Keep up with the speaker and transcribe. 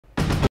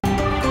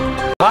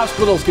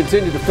Hospitals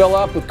continue to fill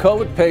up with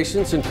COVID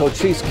patients in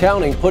Cochise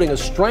County, putting a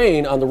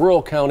strain on the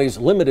rural county's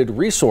limited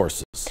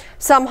resources.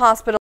 Some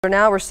hospitals are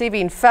now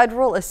receiving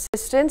federal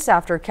assistance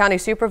after county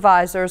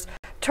supervisors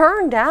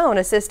turned down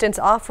assistance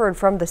offered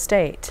from the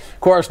state.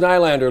 Coris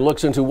Nylander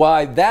looks into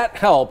why that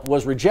help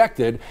was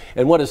rejected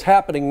and what is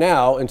happening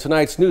now in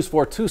tonight's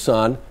N4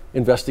 Tucson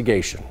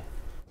investigation.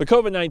 The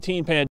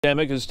COVID-19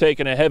 pandemic has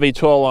taken a heavy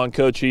toll on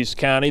Cochise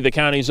County. The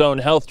county's own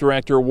health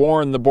director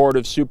warned the Board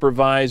of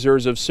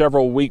Supervisors of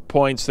several weak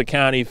points the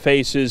county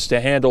faces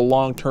to handle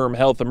long-term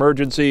health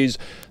emergencies.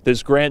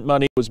 This grant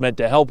money was meant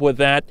to help with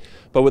that,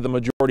 but with a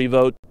majority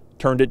vote,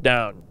 turned it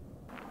down.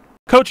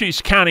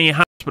 Cochise County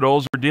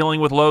hospitals are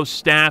dealing with low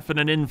staff and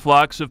an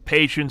influx of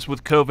patients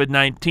with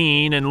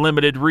COVID-19 and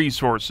limited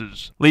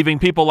resources, leaving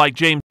people like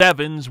James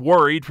Evans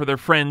worried for their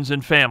friends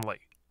and family.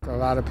 A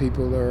lot of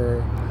people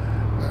are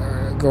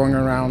going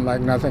around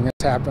like nothing has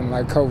happened,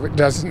 like COVID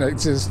doesn't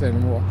exist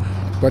anymore,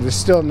 but it's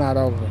still not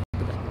over.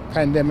 The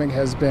pandemic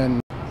has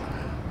been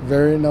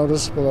very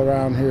noticeable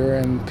around here,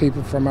 and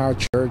people from our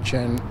church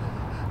and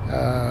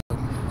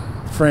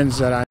friends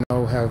that I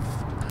know have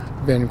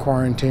been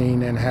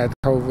quarantined and had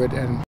COVID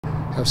and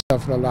have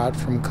suffered a lot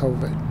from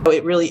COVID.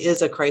 It really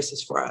is a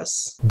crisis for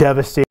us.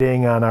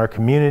 Devastating on our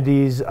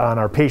communities, on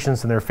our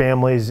patients and their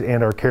families,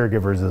 and our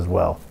caregivers as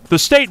well. The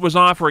state was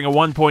offering a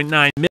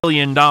 $1.9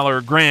 million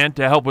grant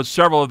to help with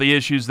several of the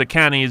issues the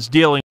county is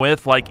dealing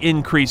with, like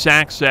increased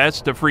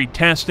access to free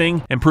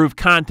testing, improved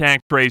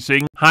contact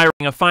tracing, hiring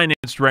a finance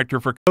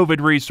director for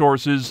COVID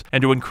resources,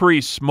 and to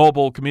increase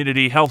mobile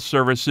community health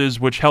services,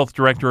 which Health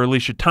Director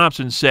Alicia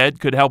Thompson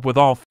said could help with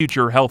all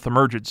future health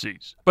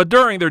emergencies. But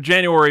during their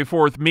January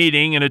 4th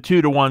meeting, in a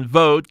 2-to-1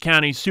 vote,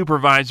 county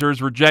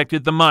supervisors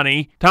rejected the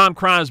money, Tom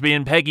Crosby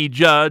and Peggy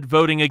Judd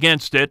voting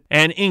against it,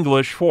 and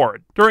English for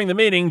it. During the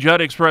meeting, Judd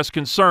expressed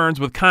concerns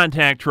with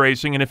contact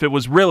tracing and if it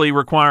was really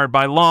required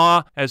by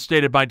law, as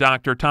stated by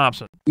Dr.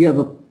 Thompson. Do you have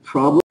a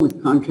problem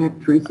with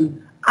contact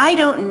tracing? I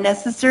don't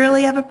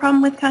necessarily have a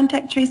problem with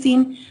contact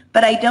tracing,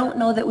 but I don't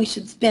know that we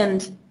should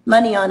spend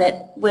money on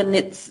it when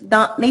it's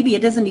not, maybe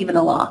it isn't even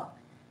a law.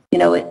 You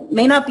know, it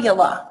may not be a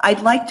law.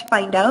 I'd like to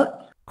find out.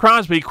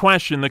 Crosby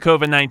questioned the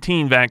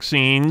COVID-19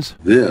 vaccines.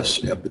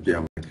 This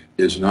epidemic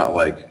is not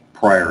like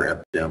prior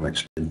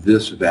epidemics, and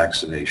this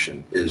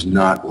vaccination is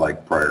not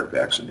like prior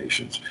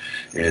vaccinations,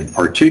 and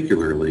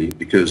particularly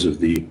because of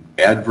the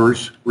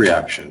adverse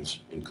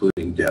reactions,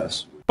 including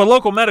deaths. But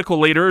local medical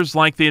leaders,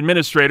 like the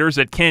administrators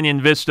at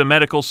Canyon Vista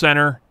Medical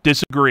Center,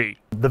 disagree.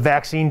 The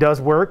vaccine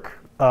does work.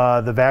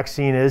 The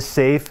vaccine is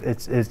safe.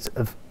 It's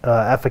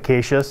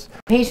efficacious.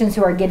 Patients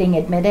who are getting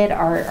admitted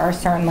are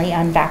certainly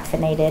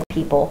unvaccinated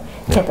people,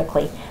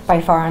 typically,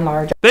 by far and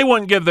large. They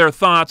wouldn't give their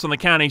thoughts on the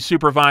county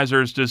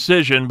supervisor's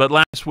decision, but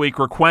last week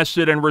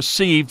requested and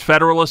received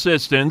federal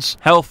assistance,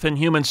 Health and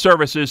Human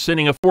Services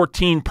sending a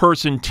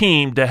 14-person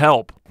team to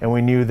help. And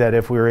we knew that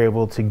if we were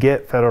able to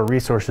get federal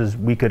resources,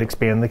 we could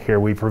expand the care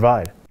we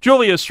provide.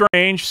 Julia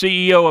Strange,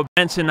 CEO of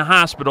Benson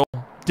Hospital,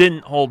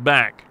 didn't hold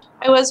back.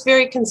 I was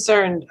very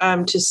concerned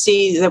to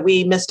see that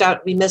we missed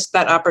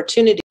that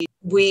opportunity.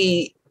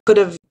 We could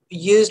have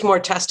used more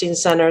testing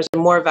centers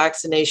and more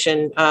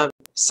vaccination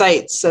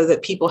sites so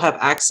that people have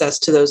access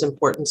to those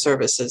important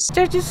services.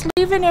 They're just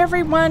leaving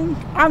everyone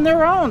on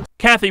their own.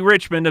 Kathy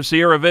Richmond of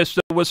Sierra Vista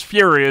was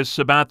furious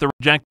about the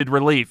rejected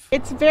relief.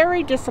 It's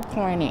very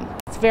disappointing.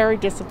 It's very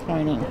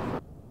disappointing.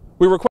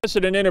 We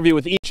requested an interview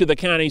with each of the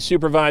county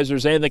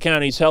supervisors and the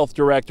county's health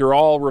director.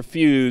 All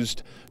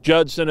refused.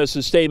 Judd sent us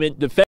a statement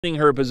defending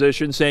her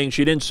position, saying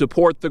she didn't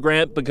support the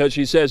grant because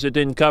she says it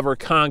didn't cover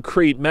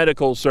concrete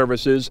medical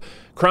services.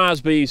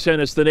 Crosby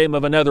sent us the name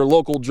of another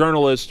local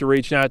journalist to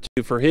reach out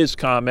to for his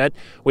comment.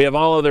 We have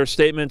all of their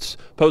statements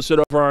posted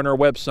over on our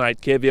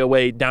website,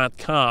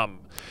 KVOA.com.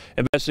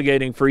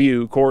 Investigating for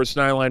you, Coris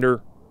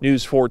Nylander,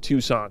 N4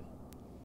 Tucson.